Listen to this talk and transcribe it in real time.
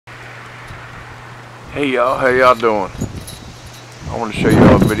Hey y'all, how y'all doing? I want to show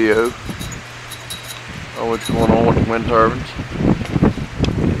y'all a video of what's going on with the wind turbines.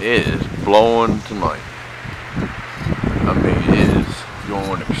 It is blowing tonight. I mean, it is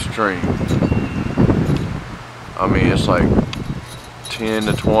going extreme. I mean, it's like 10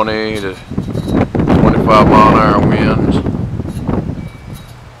 to 20 to 25-mile-an-hour winds.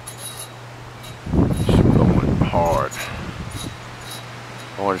 It's blowing hard.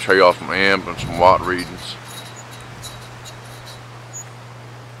 I want to show y'all some amp and some watt readings.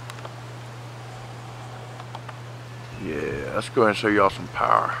 Yeah, let's go ahead and show y'all some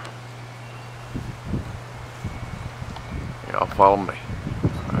power. Y'all follow me.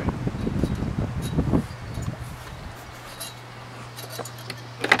 Alright.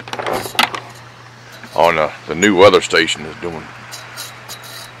 Oh no, the new weather station is doing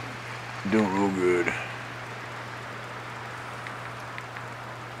real good.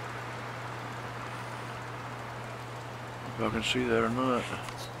 If y'all can see that or not.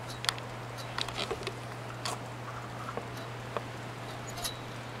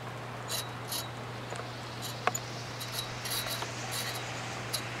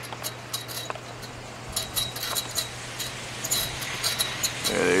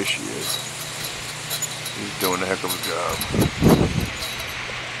 Yeah, there she is. She's doing a heck of a job.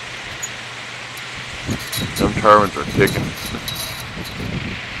 Them turbines are ticking.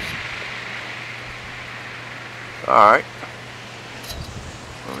 Alright.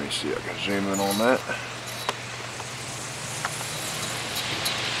 Let me see, I can zoom in on that.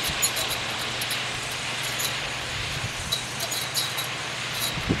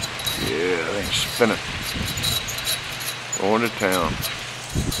 Yeah, that thing's spinning. Going to town.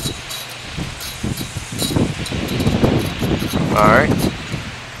 Alright.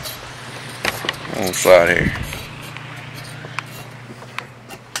 On the side here.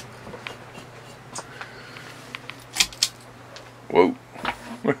 Whoa.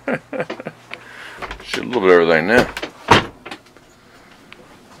 Should a little bit of everything now.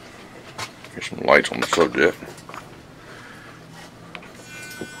 Get some lights on the subject.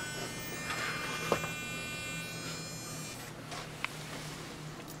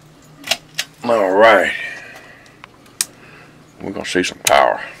 Alright. We're going to see some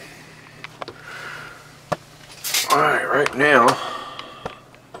power. Alright, right now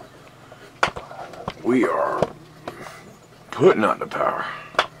we are putting out the power.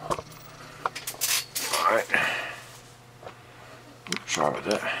 Alright. Sorry about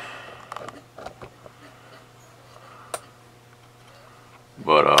that.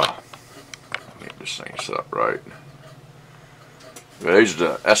 But get this thing set up right. But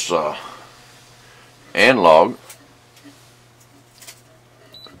that's analog.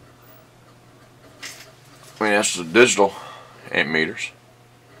 I mean, that's the digital amp meters.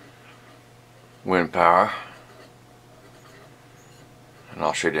 Wind power. And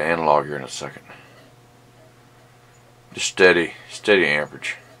I'll show you the analog here in a second. Just steady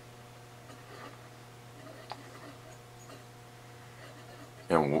amperage.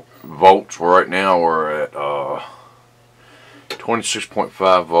 And volts, right now we're at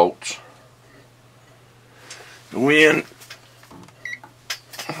 26.5 volts. The wind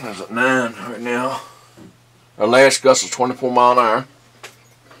is at 9 right now. Our last gust is 24 mile an hour.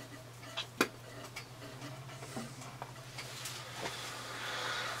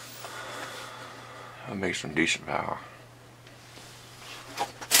 That makes some decent power.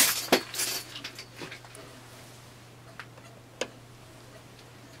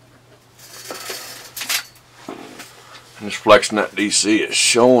 And this flexing that DC is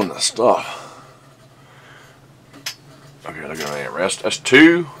showing the stuff. Okay, look at that. That's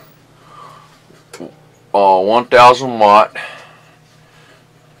two 1000 watt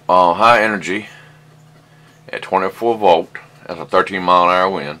high energy at 24 volt. That's a 13 mile an hour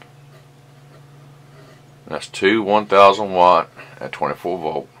wind. That's two 1000 watt at 24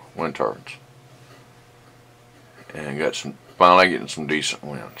 volt wind turbines. And got some, finally getting some decent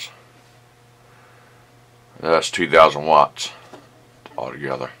winds. That's 2000 watts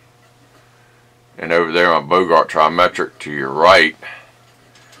altogether. And over there on Bogart Trimetric to your right,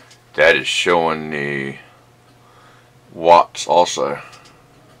 that is showing the watts also.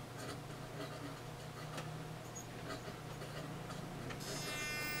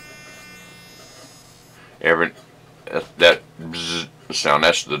 That bzz sound,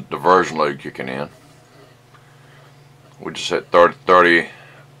 that's the diversion load kicking in. We just hit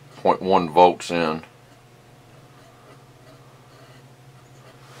 30.1 volts in.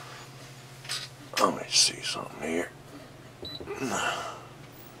 Let me see something here.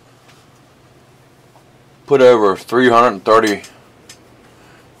 Put over 330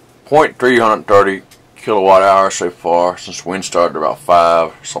 kilowatt hours so far since the wind started about 5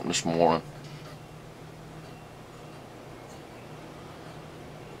 or something this morning.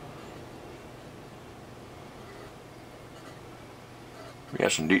 We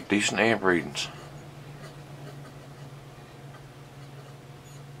got some decent amp readings.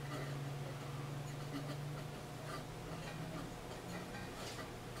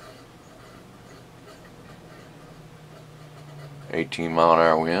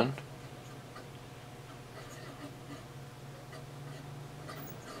 $18-mile-an-hour wind.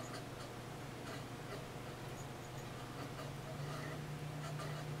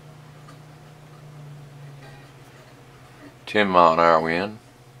 $10-mile-an-hour wind.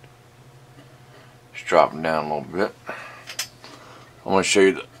 It's dropping down a little bit. I'm going to show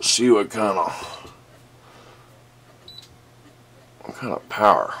you see what kind of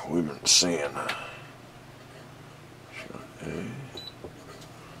power we've been seeing.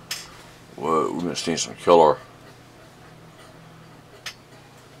 Whoa, we've been seeing some killer.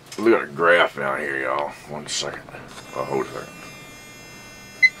 Look at the graph down here, y'all. 1 second. Oh, hold a second.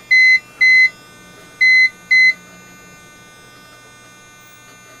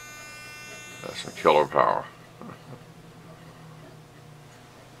 That's some killer power.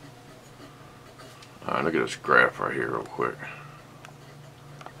 Alright, look at this graph right here real quick.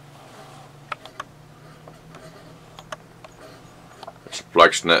 It's a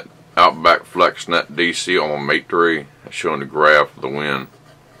FlexNet, Outback FlexNet DC on Mate 3. It's showing the graph of the wind.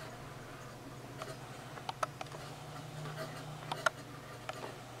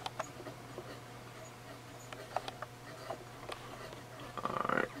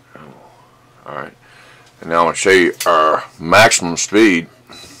 Alright, and now I'm going to show you our maximum speed.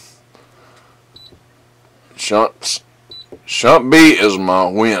 Shunt B is my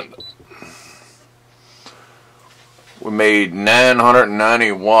wind. We made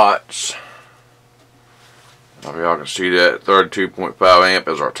 990 watts. I don't know if y'all can see that. 32.5 amp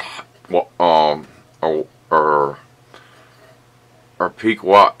is our peak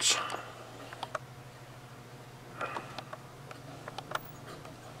watts.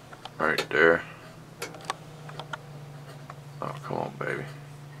 Right there. Oh, come on, baby.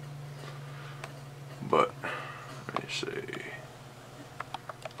 But let me see.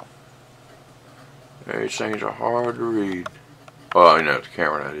 These things are hard to read. Oh, you know, the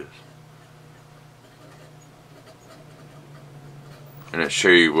camera, that is. And it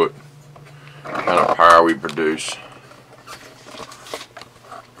shows you what kind of power we produce.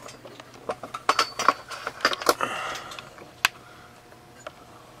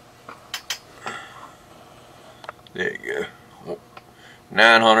 There you go.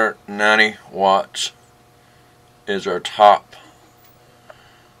 990 watts is our top.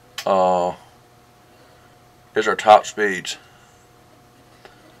 Speeds.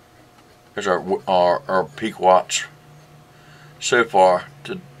 Is our peak watts so far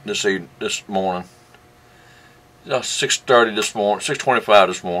to this morning. 6:30 this morning, 6:25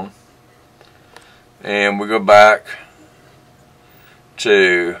 this morning, and we go back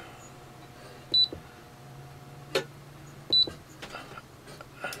to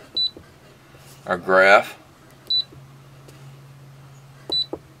our graph.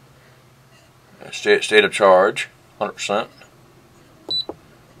 State of charge, 100%.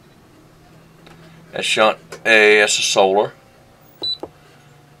 That's shunt A, that's the solar.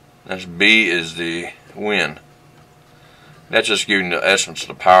 That's B is the wind. That's just giving the essence of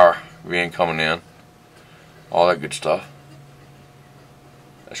the power being coming in. All that good stuff.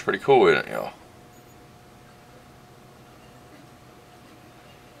 That's pretty cool, isn't it, y'all?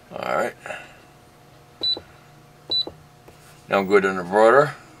 Alright. Now go to the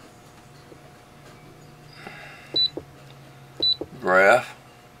inverter. Graph.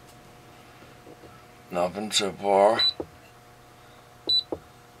 Nothing so far.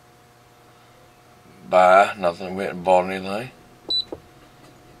 Buy. Nothing. We haven't bought anything.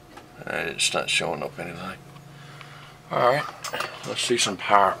 And it's not showing up anything. Alright. Let's see some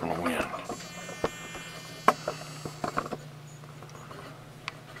power from the wind.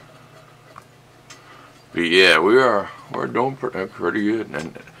 But yeah, we're doing pretty good.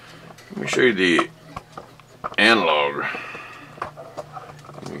 And let me show you the analog.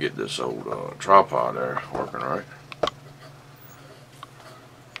 Let me get this old tripod there working right.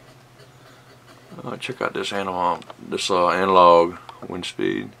 Check out this analog wind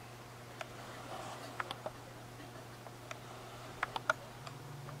speed.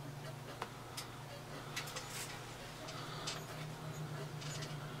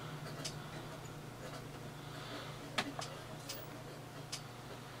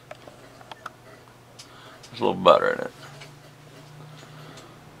 There's a little butter in it.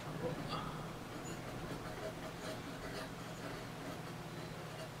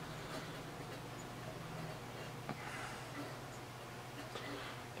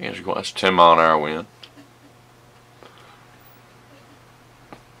 That's 10 mile an hour wind.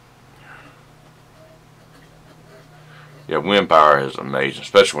 Yeah, wind power is amazing,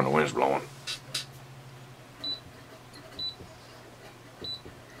 especially when the wind's blowing.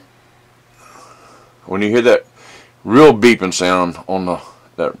 When you hear that real beeping sound on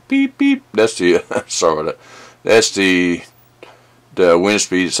that beep beep, that's the sorry, that's the wind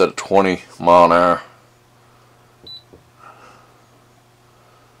speed. It's at 20 mile an hour.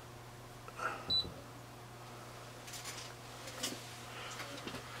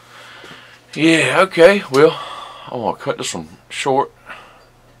 Yeah, okay, well, I'm going to cut this one short.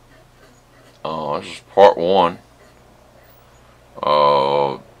 This is part one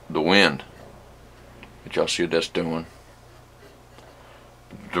of the wind. But y'all see what that's doing.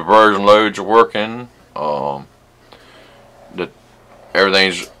 Diversion loads are working.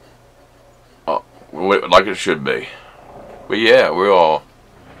 Everything's like it should be. But yeah,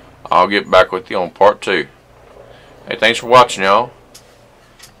 I'll get back with you on part two. Hey, thanks for watching, y'all.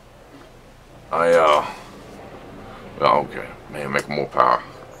 Okay, man, make more power.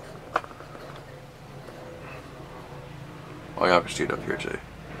 Oh, y'all can see it up here too.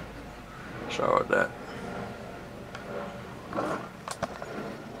 Sorry about that.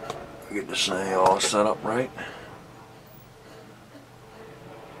 Get this thing all set up right.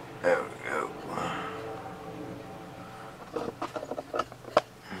 There we go.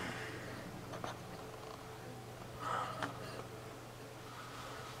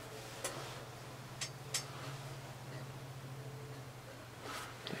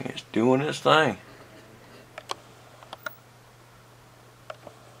 It's doing its thing.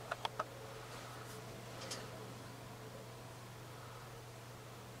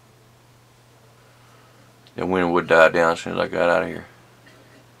 The wind would die down as soon as I got out of here.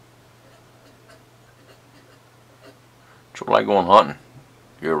 It's like going hunting.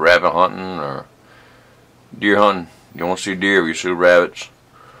 You're rabbit hunting or deer hunting. You want to see deer, you see rabbits.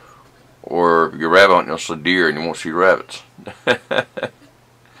 Or if you're rabbit hunting, you'll see deer and you won't see rabbits.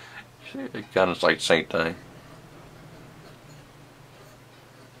 It's kind of like the same thing.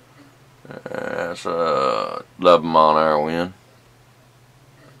 That's a 11 mile an hour wind.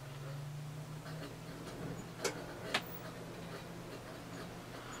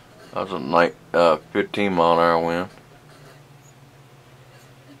 That was a 15 mile an hour wind.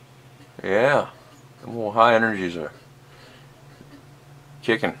 Yeah, the more high energies are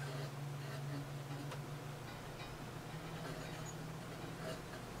kicking.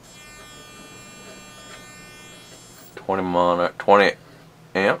 -20 20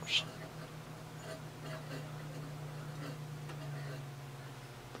 amps.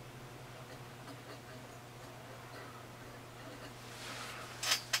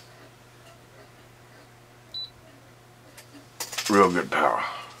 Real good power.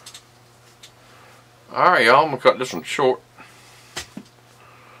 Alright, y'all, I'm going to cut this one short.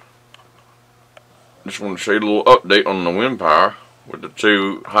 Just want to show you a little update on the wind power with the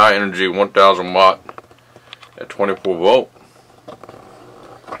two high energy 1000 watt at 24 volt.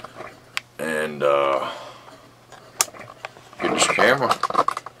 And get this camera.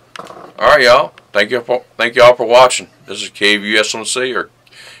 Alright, y'all. Thank y'all for watching. This is KVUSMC or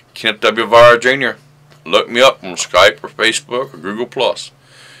Kenneth W. Vire Jr. Look me up on Skype or Facebook or Google+.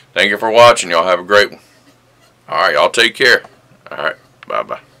 Thank you for watching. Y'all have a great one. Alright, y'all take care. Alright,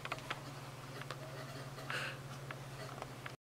 bye-bye.